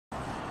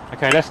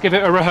Okay, let's give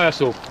it a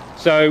rehearsal.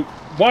 So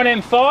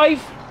 1M5,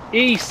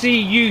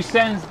 ECU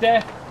sends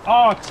death,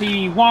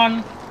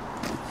 RT1,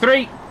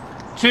 3,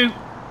 2,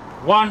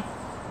 1,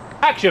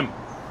 action.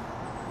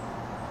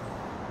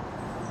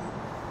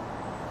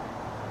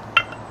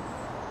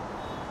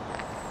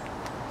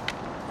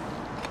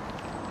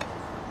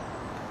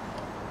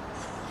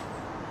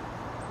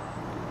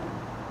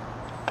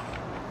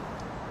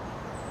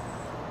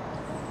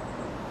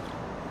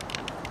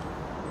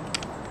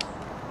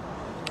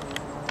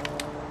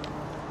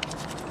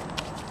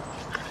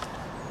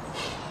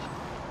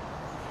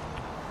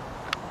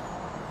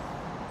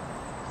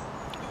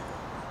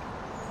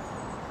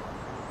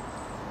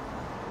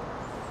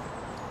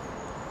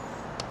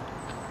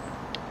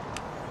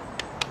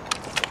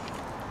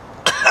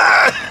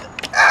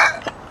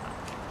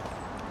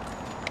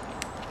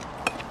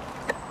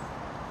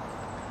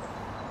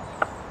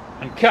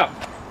 And cut.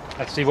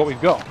 Let's see what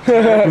we've got.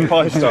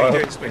 5-star.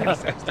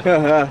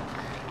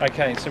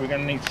 Okay, so we're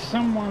going to need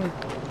someone.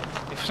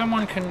 If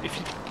someone can,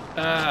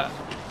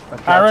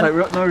 Aaron,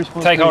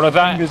 take hold of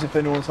that.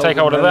 Take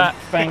hold of that.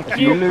 Thank you. If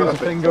you lose a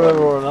finger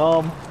or an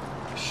arm,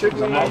 should we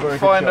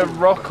find a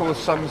rock or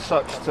some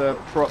such to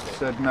prop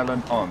said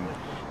melon on?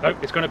 Nope,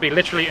 it's going to be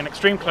literally an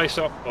extreme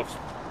close-up of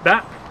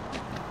that.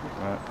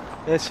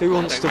 Yes, who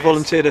wants to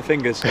volunteer their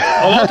fingers? Oh,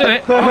 I'll do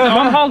it.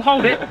 I'll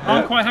hold it.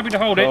 I'm quite happy to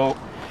hold it.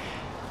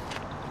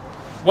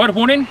 Word of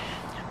warning,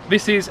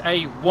 this is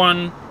a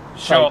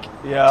one-shot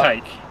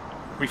take.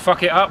 We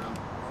fuck it up,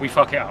 we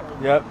fuck it up.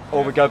 Yep,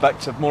 or we go back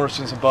to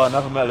Morrison's and buy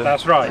another melon.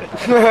 That's right.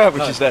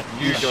 Which is there.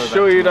 You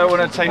sure you don't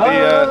want to take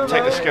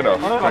the skin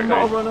off? I'm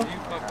not a runner.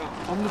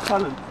 I'm the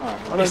talent.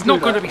 It's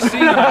not going to be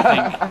seen,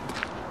 I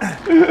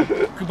don't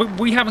think.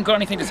 We haven't got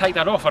anything to take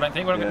that off, I don't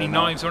think. We haven't got any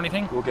knives or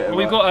anything.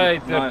 We've got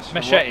a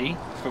machete.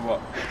 For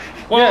what?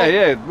 Well,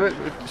 yeah,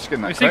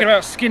 skin that. We're thinking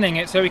about skinning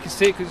it so we can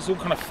see it because it's all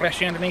kind of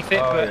fleshy underneath it.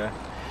 But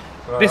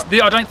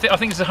I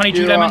think it's a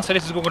honeydew lemon, so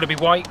this is all going to be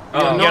white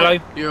and yellow.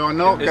 You are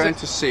not going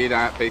to see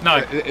that.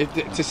 No.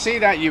 To see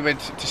that,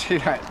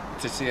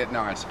 to see it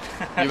nice.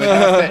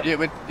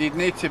 You'd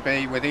need to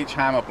be with each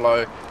hammer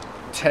blow,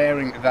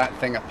 tearing that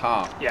thing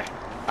apart. Yeah.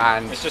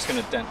 And it's just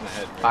going to dent the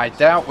head. I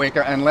doubt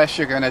unless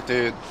you're going to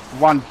do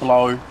one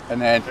blow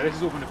and then. So this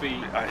is all going to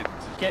be.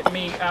 Get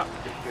me out.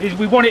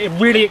 We want it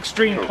really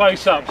extreme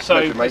close up, so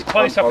as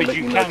close up as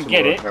you can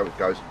get it,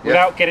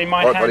 without getting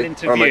my hand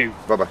into view.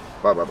 Bye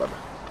bye.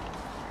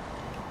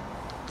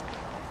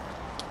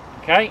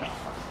 Okay,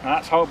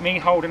 that's me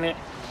holding it.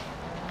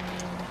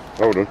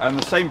 Hold on. And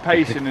the same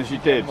pacing as you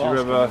did. You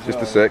remember? Just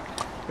a sec.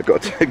 I've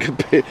got to take a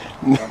bit.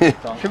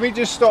 Can we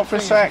just stop for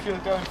a sec?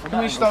 Can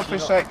we stop for a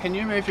sec? Can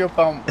you move your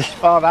bum as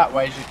far that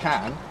way as you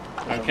can?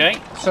 Okay.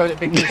 So that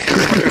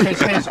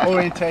because his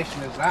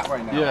orientation is that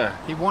way now. Yeah.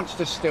 He wants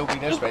to still be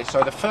this way.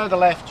 So the further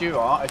left you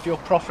are, if you're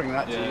proffering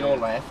that to your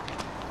left.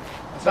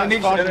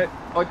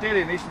 Ideally,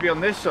 it needs to be on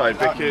this side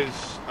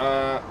because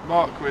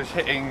Mark was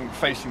hitting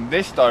facing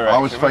this direction. I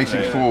was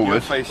facing forward. You were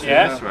facing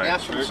this way.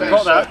 That's what I'm saying.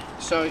 Got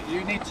that. So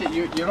you need to.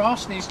 Your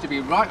arse needs to be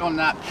right on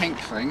that pink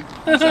thing,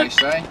 as they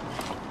say.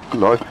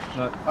 No.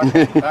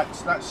 Okay,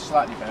 that's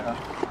slightly better.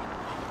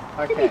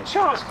 Okay.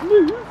 Chance to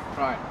move.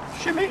 Right.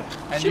 Shimmy.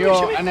 And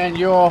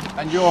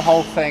your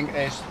whole thing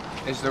is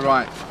the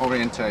right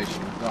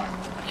orientation. Right.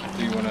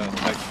 Do you want to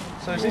take?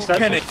 So is this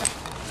Kenny?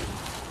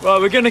 Right,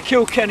 we're going to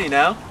kill Kenny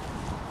now.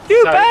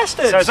 You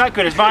bastards! So is that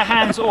good? Is my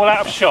hands all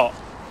out of shot?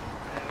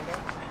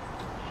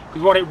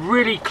 We want it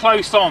really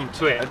close on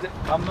to it.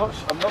 I'm not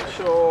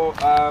sure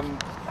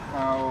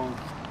how.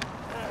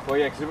 Well,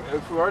 yeah, because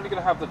if we're only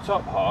going to have the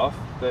top half,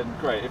 then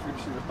great. If we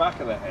see the back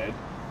of the head,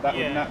 that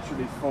would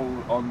naturally fall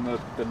on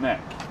the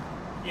neck.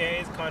 Yeah,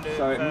 it's kind of.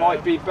 So it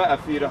might be better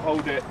for you to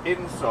hold it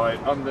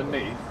inside,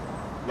 underneath,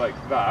 like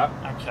that.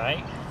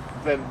 Okay.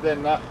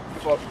 Then that.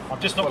 I'm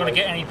just not going to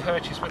get any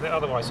purchase with it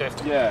otherwise. So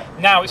if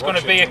now it's going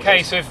to be a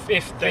case of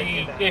if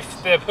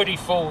the hoodie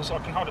falls, I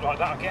can hold it like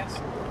that, I guess.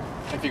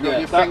 If you got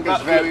your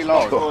fingers very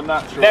long,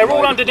 they're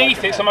all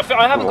underneath it, so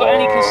I haven't got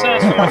any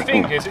concerns for my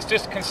fingers. It's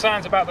just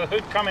concerns about the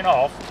hood coming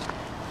off,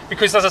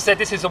 because as I said,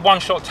 this is a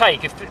one-shot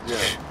take. Does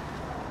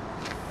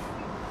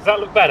that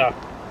look better?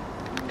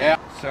 Yeah.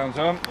 Sounds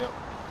on. Yep.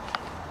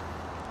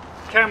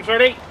 Cam's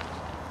ready.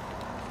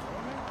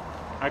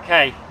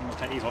 Okay, I'm gonna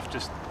take these off.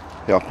 Just.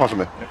 Yeah, pass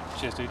me.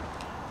 Cheers, dude.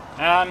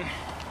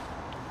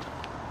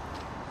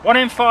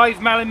 1M5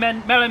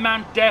 Melon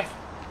Man death.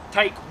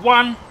 Take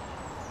 1.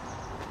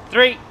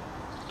 3,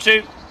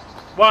 2,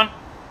 1.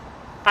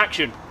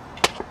 Action.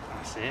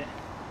 That's it.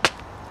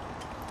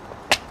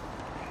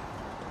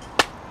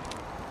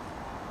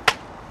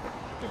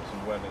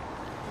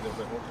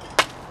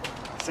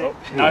 That's it.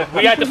 No,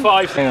 we had the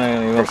 5.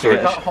 I'm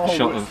sorry.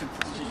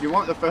 You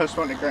want the first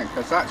one to go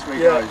because that's where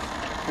he goes.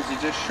 Because he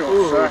just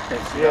short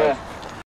circuits.